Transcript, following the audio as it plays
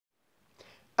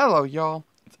Hello y'all,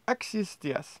 it's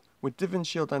XCSDS with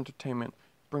Divinshield Entertainment,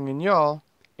 bringing y'all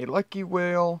a Lucky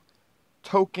Whale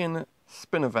token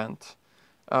spin event.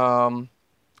 In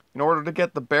order to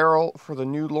get the barrel for the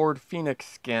new Lord Phoenix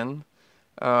skin,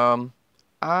 I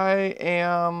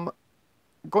am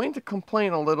going to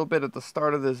complain a little bit at the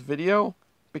start of this video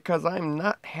because I'm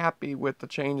not happy with the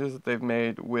changes that they've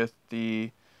made with the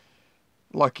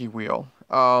Lucky Wheel.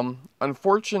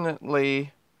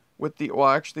 Unfortunately,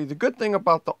 actually, the good thing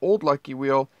about the old Lucky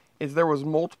Wheel is there was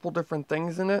multiple different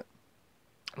things in it,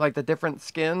 like the different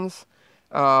skins,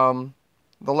 the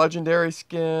legendary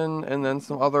skin, and then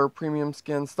some other premium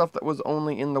skins, stuff that was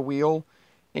only in the wheel,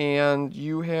 and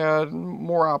you had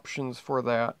more options for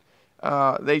that.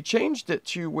 They changed it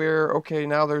to where, okay,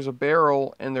 now there's a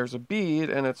barrel and there's a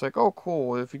bead, and it's like, oh,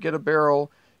 cool, if you get a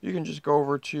barrel, you can just go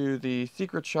over to the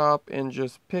secret shop and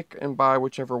just pick and buy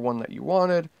whichever one that you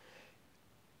wanted.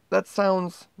 That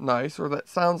sounds nice, or that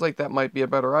sounds like that might be a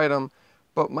better item,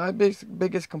 but my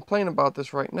biggest complaint about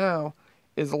this right now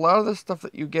is a lot of the stuff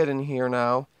that you get in here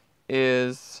now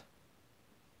is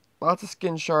lots of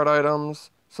skin shard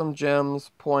items, some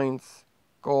gems, points,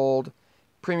 gold,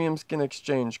 premium skin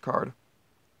exchange card.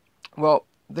 Well,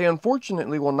 they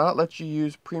unfortunately will not let you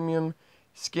use premium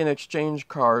skin exchange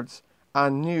cards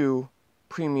on new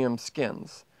premium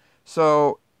skins.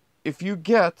 So if you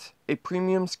get a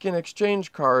premium skin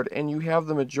exchange card and you have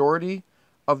the majority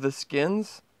of the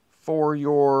skins for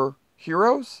your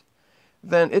heroes,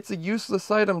 then it's a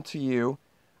useless item to you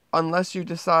unless you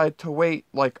decide to wait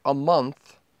like a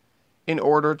month in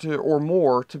order to, or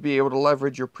more, to be able to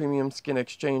leverage your premium skin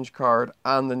exchange card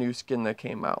on the new skin that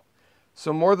came out.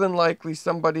 So more than likely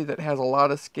somebody that has a lot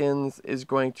of skins is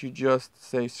going to just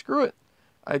say, screw it,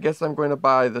 I guess I'm going to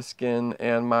buy the skin,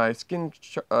 and my skin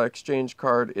exchange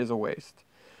card is a waste.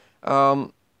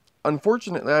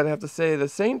 Unfortunately, I'd have to say the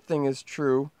same thing is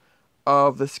true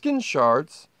of the skin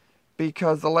shards,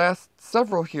 because the last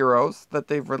several heroes that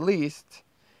they've released,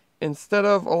 instead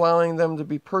of allowing them to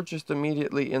be purchased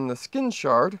immediately in the skin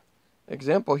shard,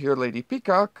 example here, Lady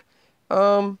Peacock,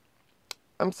 I'm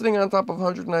sitting on top of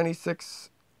 196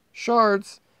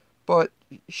 shards, but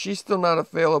she's still not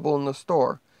available in the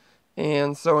store.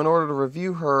 And so in order to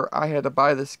review her, I had to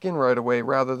buy the skin right away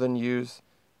rather than use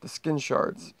the skin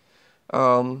shards.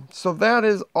 So that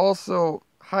is also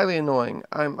highly annoying.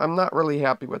 I'm not really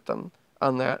happy with them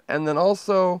on that. And then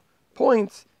also,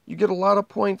 points. You get a lot of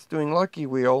points doing Lucky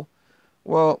Wheel.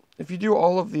 Well, if you do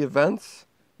all of the events,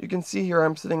 you can see here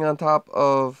I'm sitting on top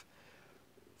of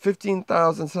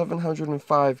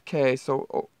 15,705k,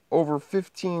 so over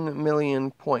 15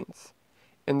 million points.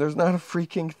 And there's not a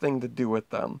freaking thing to do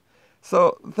with them.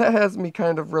 So that has me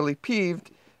kind of really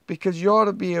peeved, because you ought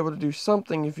to be able to do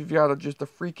something if you've got just a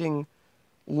freaking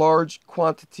large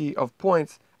quantity of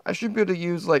points. I should be able to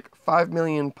use like 5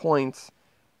 million points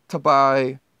to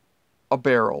buy a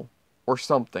barrel or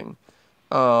something.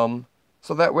 So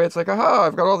that way it's like, aha,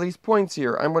 I've got all these points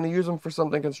here. I'm going to use them for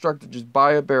something constructive. Just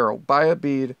buy a barrel, buy a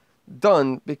bead,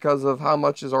 done, because of how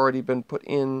much has already been put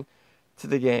in to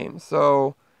the game.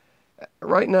 So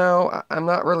right now, I'm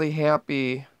not really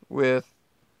happy with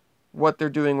what they're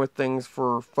doing with things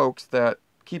for folks that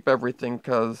keep everything,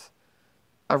 because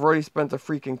I've already spent a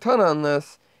freaking ton on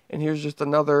this, and here's just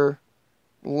another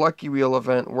Lucky Wheel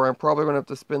event where I'm probably going to have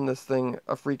to spin this thing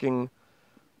a freaking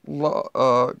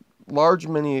large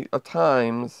many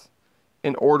times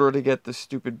in order to get this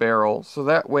stupid barrel. So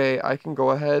that way I can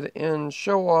go ahead and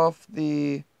show off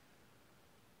the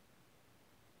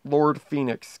Lord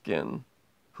Phoenix skin,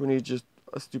 who needs just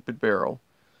a stupid barrel.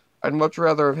 I'd much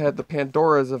rather have had the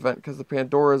Pandora's event, because the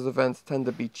Pandora's events tend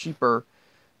to be cheaper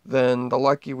than the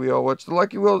Lucky Wheel, which the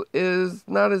Lucky Wheel is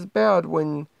not as bad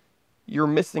when you're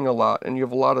missing a lot and you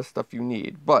have a lot of stuff you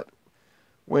need. But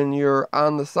when you're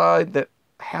on the side that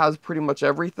has pretty much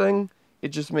everything, it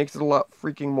just makes it a lot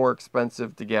freaking more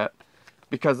expensive to get,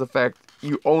 because of the fact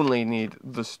you only need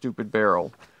the stupid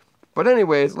barrel. But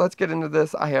anyways, let's get into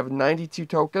this. I have 92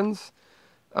 tokens.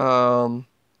 I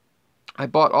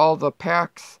bought all the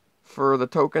packs for the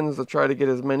tokens to try to get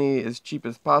as many as cheap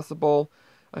as possible.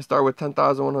 I start with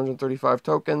 10,135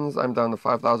 tokens. I'm down to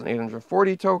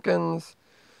 5,840 tokens.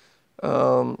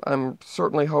 I'm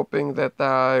certainly hoping that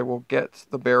I will get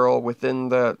the barrel within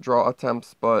the draw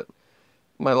attempts, but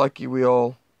my Lucky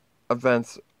Wheel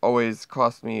events always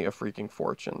cost me a freaking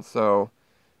fortune, so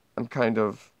I'm kind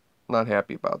of not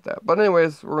happy about that. But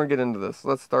anyways, we're going to get into this.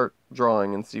 Let's start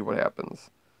drawing and see what happens.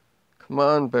 Come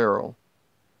on, barrel.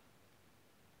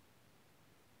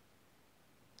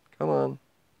 Come on.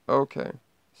 Okay.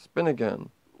 Spin again.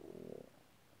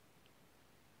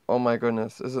 Oh my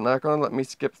goodness. Is it not going to let me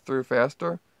skip through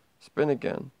faster? Spin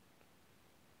again.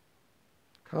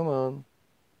 Come on.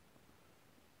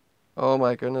 Oh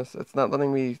my goodness, it's not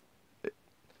letting me.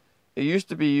 It used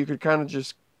to be you could kind of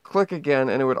just click again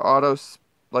and it would auto,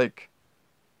 like,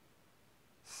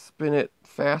 spin it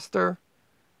faster.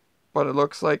 But it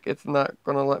looks like it's not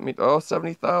going to let me. Oh,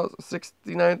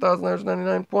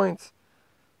 69,99 points.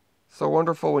 So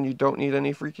wonderful when you don't need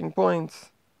any freaking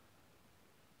points.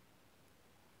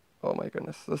 Oh my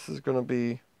goodness, this is going to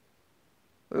be.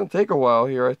 It's going to take a while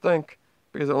here, I think.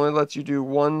 Because it only lets you do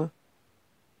one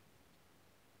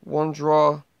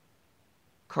draw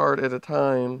card at a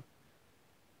time.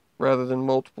 Rather than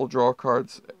multiple draw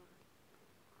cards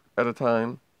at a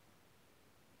time.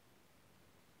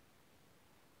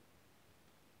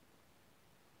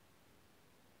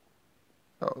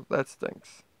 Oh, that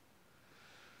stinks.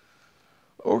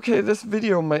 Okay, this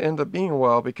video might end up being a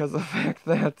while because of the fact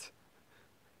that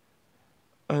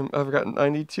I've got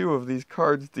 92 of these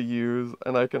cards to use,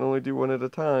 and I can only do one at a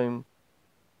time.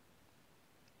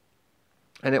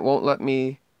 And it won't let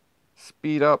me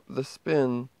speed up the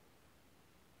spin.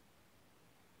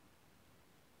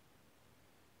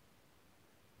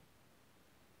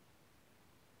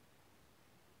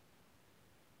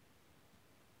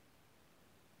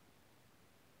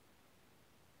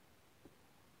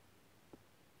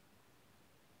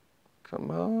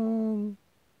 Come on.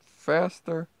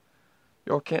 Faster.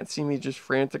 Y'all can't see me just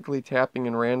frantically tapping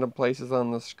in random places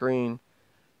on the screen,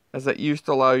 as that used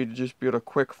to allow you to just be able to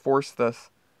quick force this,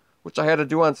 which I had to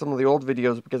do on some of the old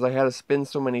videos because I had to spin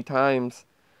so many times.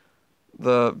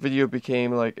 The video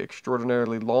became like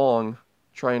extraordinarily long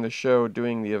trying to show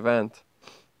doing the event.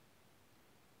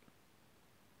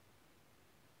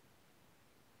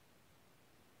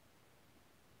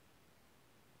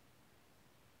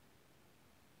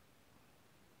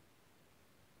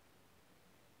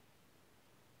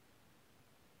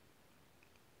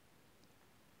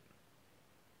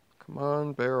 Come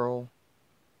on, barrel.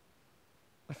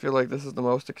 I feel like this is the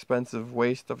most expensive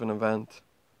waste of an event.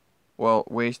 Well,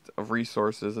 waste of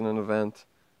resources in an event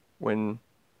when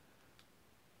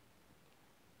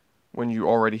you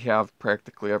already have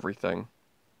practically everything.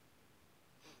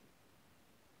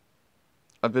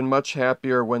 I've been much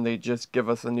happier when they just give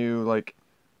us a new, like,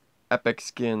 epic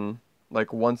skin,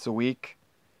 like, once a week,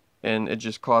 and it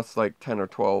just costs, like, 10 or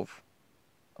 12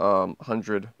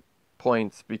 hundred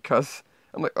points, because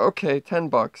I'm like, okay, 10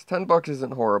 bucks. 10 bucks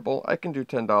isn't horrible. I can do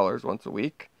 $10 once a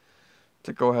week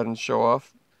to go ahead and show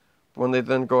off. When they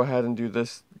then go ahead and do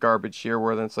this garbage here,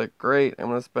 where then it's like, great, I'm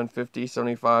going to spend $50,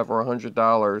 $75, or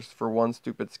 $100 for one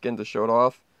stupid skin to show it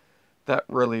off, that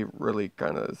really, really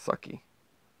kind of is sucky,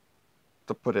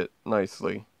 to put it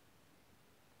nicely.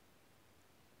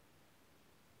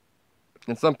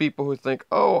 And some people who think,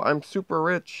 oh, I'm super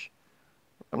rich.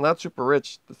 I'm not super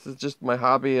rich. This is just my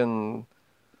hobby, and,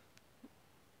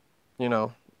 you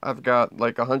know, I've got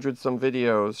like 100 some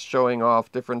videos showing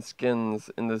off different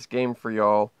skins in this game for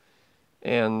y'all.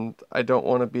 And I don't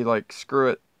want to be like, screw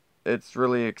it. It's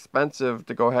really expensive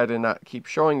to go ahead and not keep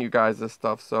showing you guys this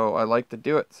stuff. So I like to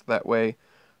do it so that way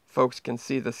folks can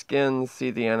see the skins, see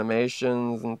the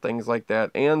animations and things like that,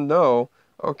 and know,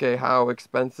 okay, how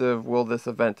expensive will this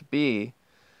event be?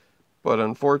 But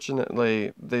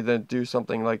unfortunately, they then do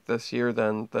something like this here,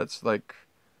 then that's like,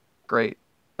 great.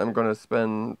 I'm going to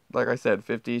spend, like I said,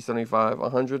 $50, $75,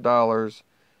 $100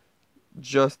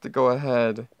 just to go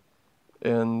ahead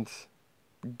and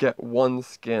get one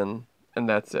skin, and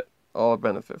that's it. I'll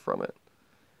benefit from it.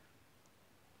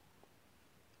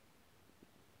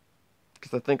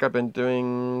 Because I think I've been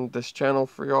doing this channel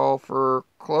for y'all for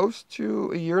close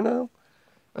to a year now.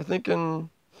 I think in,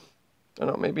 I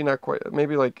don't know, maybe not quite,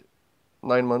 maybe like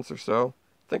 9 months or so.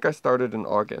 I think I started in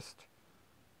August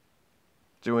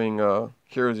doing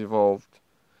Heroes Evolved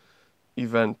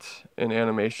event and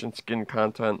animation skin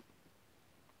content.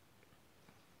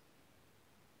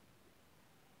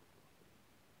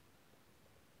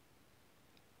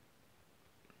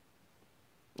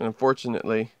 And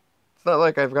unfortunately, it's not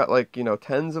like I've got like, you know,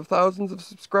 tens of thousands of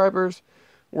subscribers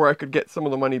where I could get some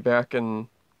of the money back in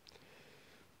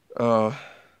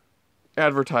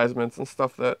advertisements and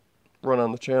stuff that run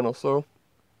on the channel. So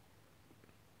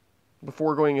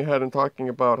before going ahead and talking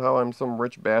about how I'm some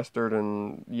rich bastard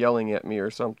and yelling at me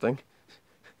or something,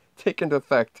 take into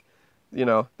effect, you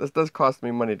know, this does cost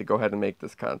me money to go ahead and make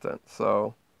this content.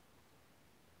 So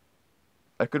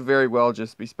I could very well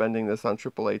just be spending this on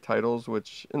AAA titles,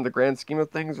 which in the grand scheme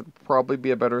of things would probably be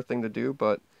a better thing to do.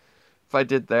 But if I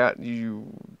did that,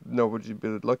 you know, would you be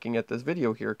looking at this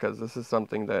video here, because this is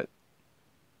something that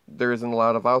there isn't a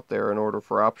lot of out there in order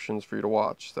for options for you to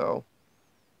watch. So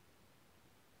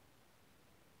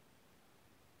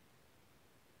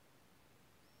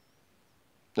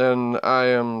And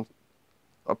I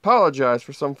apologize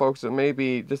for some folks that may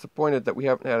be disappointed that we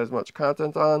haven't had as much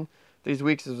content on. These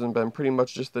weeks has been pretty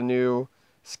much just the new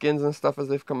skins and stuff as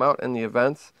they've come out and the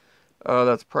events.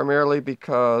 That's primarily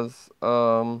because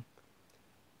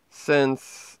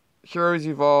since Heroes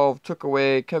Evolved took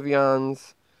away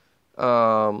Kevion's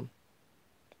um,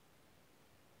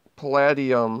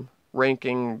 Palladium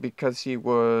ranking because he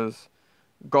was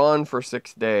gone for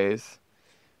 6 days,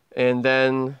 and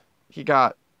then he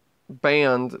got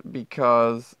banned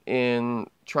because in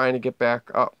trying to get back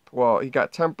up, well, he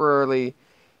got temporarily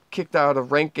kicked out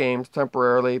of ranked games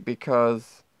temporarily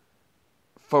because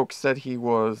folks said he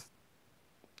was,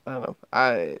 I don't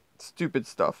know, stupid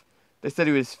stuff. They said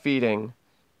he was feeding,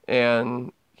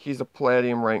 and he's a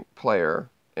platinum ranked player,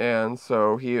 and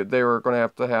so they were going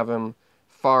to have him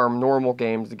farm normal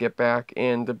games to get back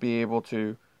in to be able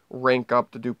to rank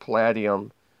up to do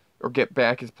platinum or get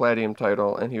back his platinum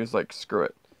title, and he was like, screw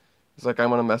it. He's like, I'm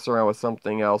going to mess around with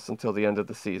something else until the end of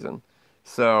the season.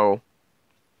 So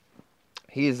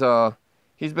he's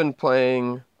been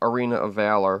playing Arena of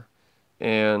Valor,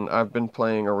 and I've been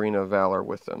playing Arena of Valor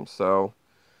with him. So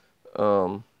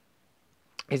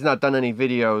he's not done any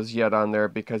videos yet on there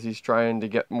because he's trying to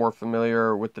get more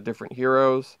familiar with the different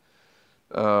heroes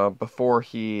before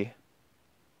he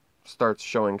starts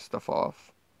showing stuff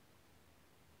off.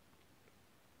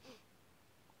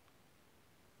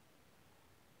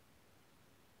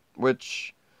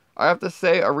 Which I have to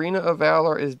say, Arena of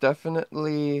Valor is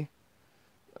definitely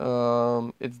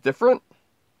it's different.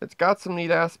 It's got some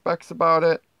neat aspects about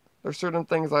it. There's certain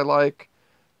things I like.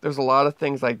 There's a lot of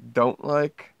things I don't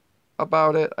like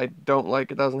about it. I don't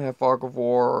like it doesn't have Fog of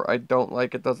War. I don't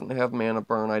like it doesn't have Mana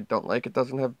Burn. I don't like it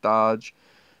doesn't have Dodge.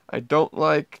 I don't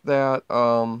like that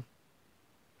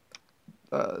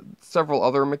several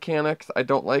other mechanics. I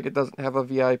don't like it doesn't have a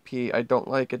VIP. I don't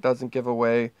like it doesn't give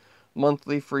away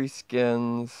monthly free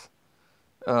skins.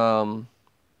 I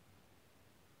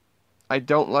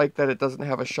don't like that it doesn't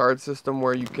have a shard system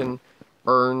where you can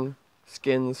earn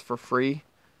skins for free.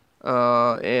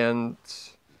 And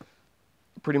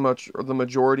pretty much the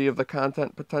majority of the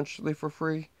content potentially for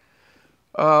free.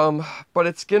 But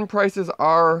its skin prices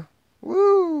are,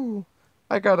 woo!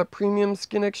 I got a premium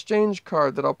skin exchange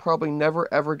card that I'll probably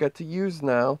never ever get to use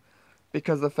now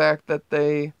because the fact that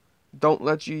they don't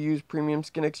let you use premium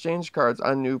skin exchange cards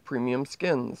on new premium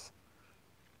skins.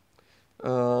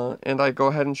 And I go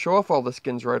ahead and show off all the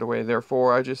skins right away,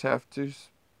 therefore I just have to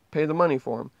pay the money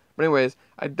for them. But anyways,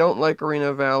 I don't like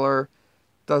Arena of Valor.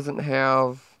 Doesn't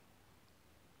have,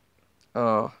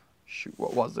 shoot,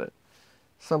 what was it?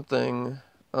 Something,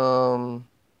 well,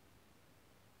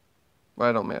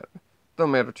 I don't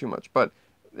matter too much, but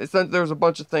it's that there's a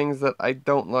bunch of things that I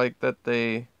don't like that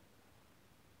they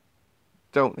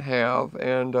don't have,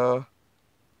 and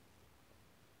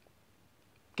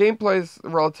gameplay's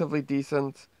relatively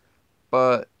decent,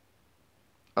 but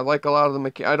I like a lot of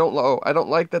the I don't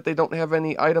like that they don't have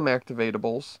any item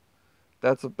activatables.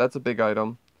 That's a big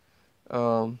item.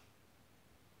 And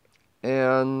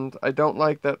I don't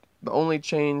like that the only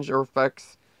change or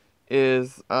effects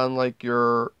is on like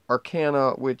your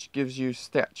Arcana, which gives you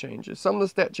stat changes. Some of the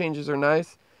stat changes are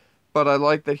nice, but I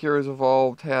like that Heroes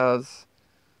Evolved has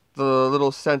the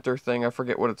little center thing, I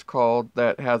forget what it's called,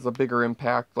 that has a bigger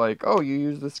impact, like, oh, you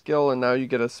use the skill and now you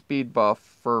get a speed buff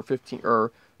for 15,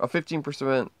 or a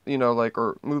 15%, like,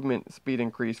 or movement speed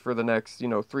increase for the next,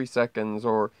 3 seconds,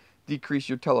 or decrease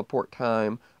your teleport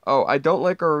time. Oh, I don't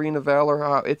like our Arena Valor,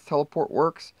 how its teleport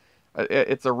works.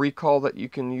 It's a recall that you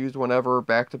can use whenever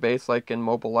back to base, like in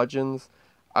Mobile Legends.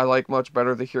 I like much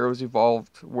better the Heroes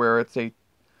Evolved, where it's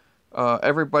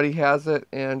everybody has it,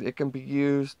 and it can be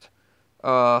used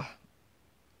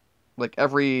like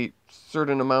every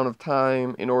certain amount of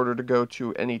time in order to go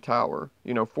to any tower,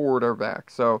 forward or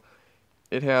back. So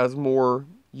it has more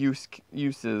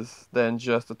uses than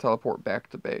just a teleport back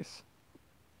to base.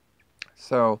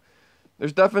 So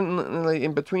there's definitely,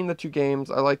 in between the two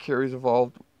games, I like Heroes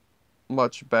Evolved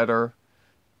much better.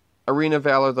 Arena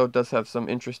Valor, though, does have some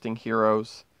interesting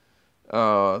heroes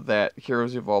that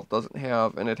Heroes Evolved doesn't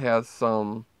have, and it has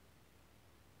some...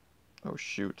 Oh,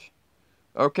 shoot.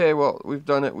 Okay, well, we've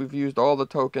done it. We've used all the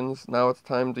tokens. Now it's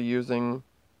time to using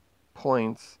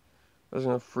points. That's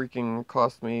gonna freaking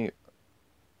cost me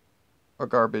a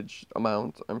garbage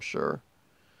amount, I'm sure.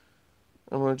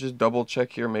 I'm gonna just double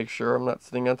check here, make sure I'm not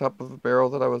sitting on top of a barrel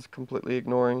that I was completely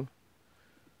ignoring.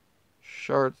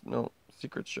 Shards, no.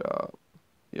 Secret shop.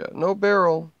 Yeah, no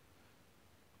barrel.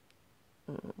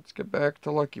 Let's get back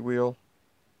to Lucky Wheel.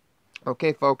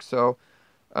 Okay, folks, so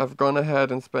I've gone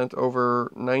ahead and spent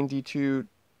over 92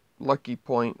 lucky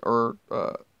point, or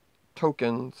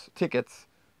tickets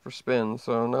for spins.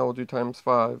 So now we'll do times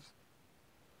 5s.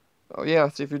 Oh yeah,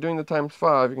 see, if you're doing the times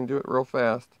 5, you can do it real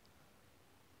fast.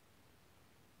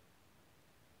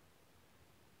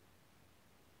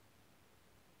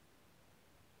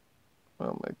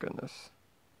 Oh my goodness.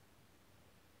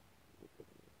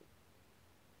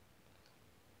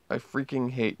 I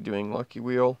freaking hate doing Lucky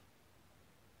Wheel.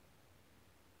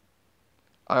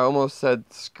 I almost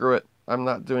said, screw it, I'm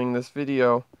not doing this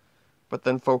video. But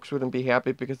then folks wouldn't be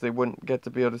happy because they wouldn't get to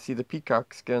be able to see the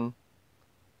peacock skin.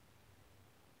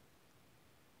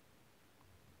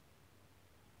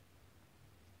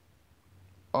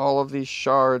 All of these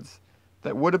shards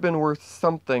that would have been worth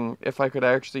something if I could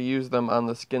actually use them on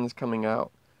the skins coming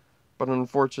out. But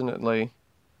unfortunately,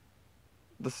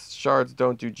 the shards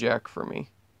don't do jack for me.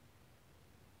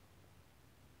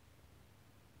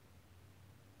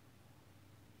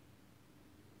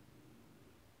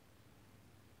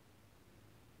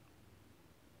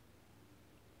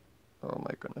 Oh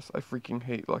my goodness, I freaking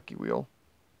hate Lucky Wheel.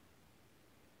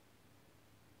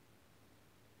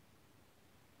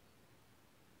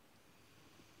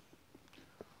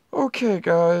 Okay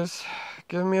guys,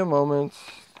 give me a moment.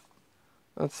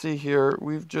 Let's see here.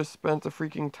 We've just spent a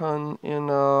freaking ton in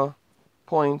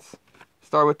points.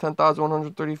 Start with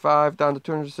 10,135 down to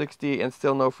 260 and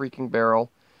still no freaking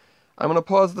barrel. I'm going to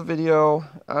pause the video.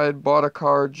 I bought a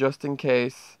card just in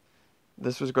case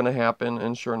this was going to happen,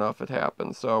 and sure enough it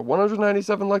happened. So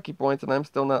 197 lucky points and I'm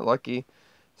still not lucky.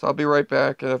 So I'll be right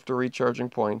back after recharging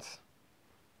points.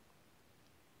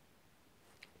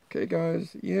 Okay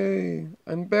guys, yay,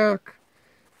 I'm back.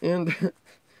 And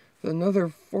another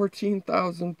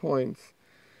 14,000 points.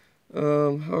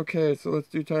 Okay, so let's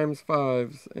do times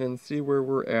 5s and see where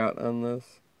we're at on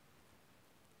this.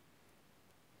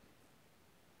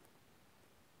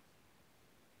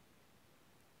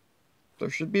 There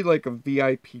should be like a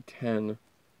VIP 10.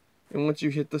 And once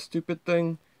you hit the stupid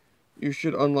thing, you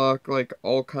should unlock like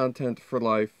all content for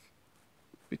life.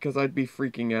 Because I'd be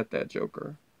freaking at that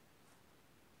Joker.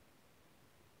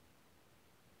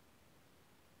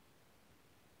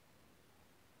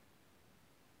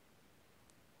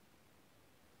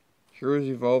 Heroes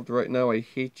Evolved right now, I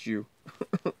hate you.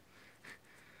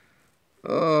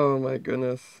 Oh my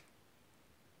goodness.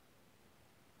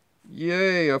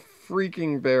 Yay, a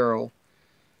freaking barrel.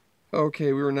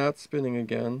 Okay, we were not spinning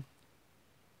again.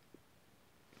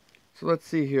 So let's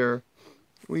see here.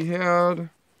 We had,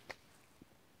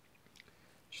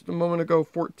 just a moment ago,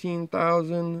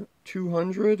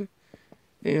 14,200.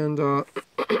 And,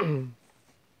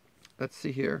 let's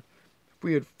see here. If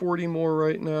we had 40 more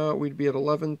right now, we'd be at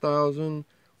 11,000,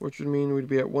 which would mean we'd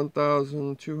be at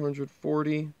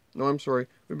 1,240. No, I'm sorry.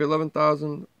 We'd be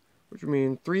 11,000, which would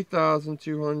mean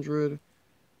 3,200.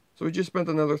 So we just spent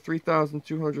another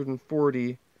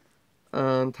 3,240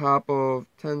 on top of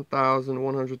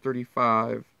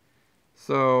 10,135.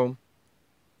 So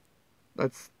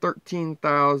that's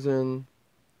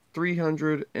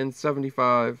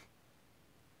 13,375.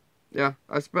 Yeah,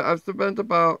 I've spent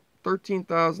about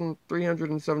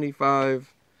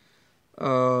 13,375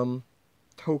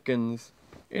 tokens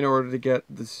in order to get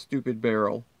this stupid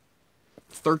barrel.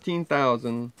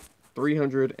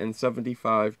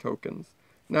 13,375 tokens.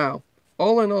 Now,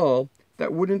 all in all,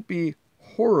 that wouldn't be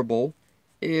horrible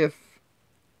if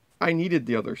I needed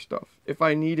the other stuff. If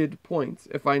I needed points,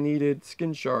 if I needed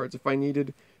skin shards, if I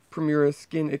needed Premier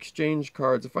skin exchange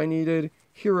cards, if I needed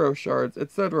hero shards,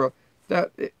 etc.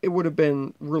 That it would have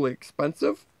been really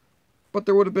expensive, but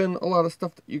there would have been a lot of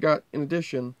stuff that you got in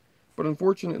addition. But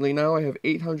unfortunately, now I have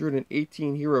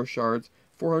 818 hero shards,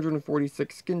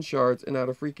 446 skin shards, and not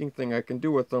a freaking thing I can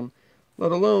do with them.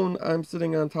 Let alone, I'm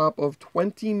sitting on top of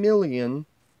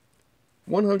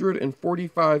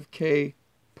 20,145,000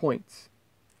 points.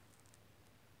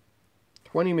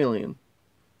 20 million.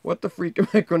 What the freak am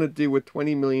I going to do with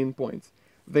 20 million points?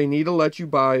 They need to let you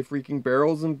buy freaking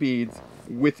barrels and beads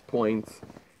with points,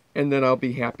 and then I'll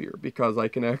be happier, because I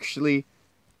can actually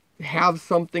have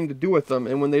something to do with them.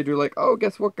 And when they do, like, oh,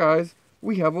 guess what, guys?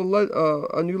 We have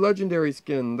a new legendary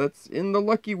skin that's in the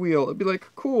Lucky Wheel. It'd be like,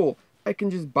 cool, I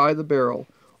can just buy the barrel.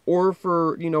 Or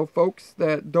for, you know, folks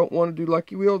that don't want to do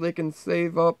Lucky Wheel, they can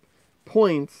save up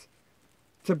points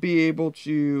to be able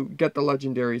to get the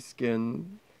legendary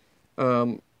skin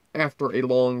after a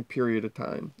long period of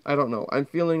time. I don't know. I'm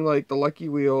feeling like the Lucky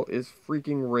Wheel is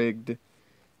freaking rigged.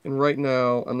 And right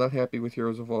now, I'm not happy with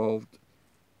Heroes Evolved.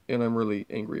 And I'm really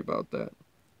angry about that.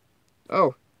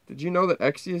 Oh, did you know that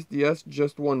Exeus DS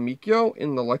just won Mikio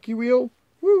in the Lucky Wheel?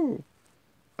 Woo!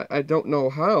 I don't know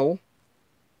how,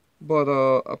 but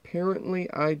apparently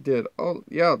I did. Oh,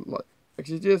 yeah,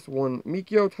 Actually, just one.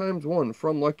 Mikio times 1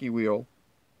 from Lucky Wheel.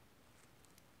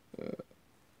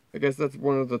 I guess that's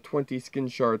one of the 20 skin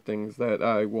shard things that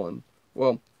I won.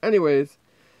 Well, anyways,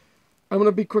 I'm going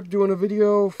to be quick doing a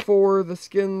video for the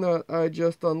skin that I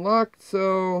just unlocked,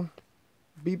 so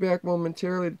be back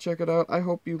momentarily to check it out. I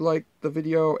hope you liked the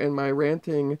video and my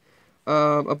ranting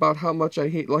about how much I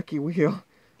hate Lucky Wheel.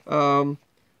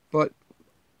 But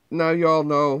now y'all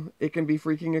know it can be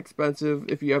freaking expensive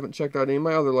if you haven't checked out any of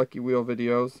my other Lucky Wheel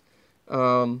videos.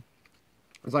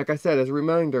 Like I said, as a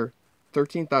reminder,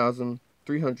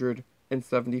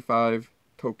 13,375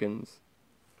 tokens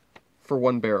for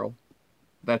 1 barrel.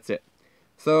 That's it.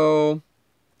 So,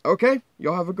 okay,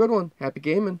 y'all have a good one. Happy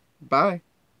gaming. Bye.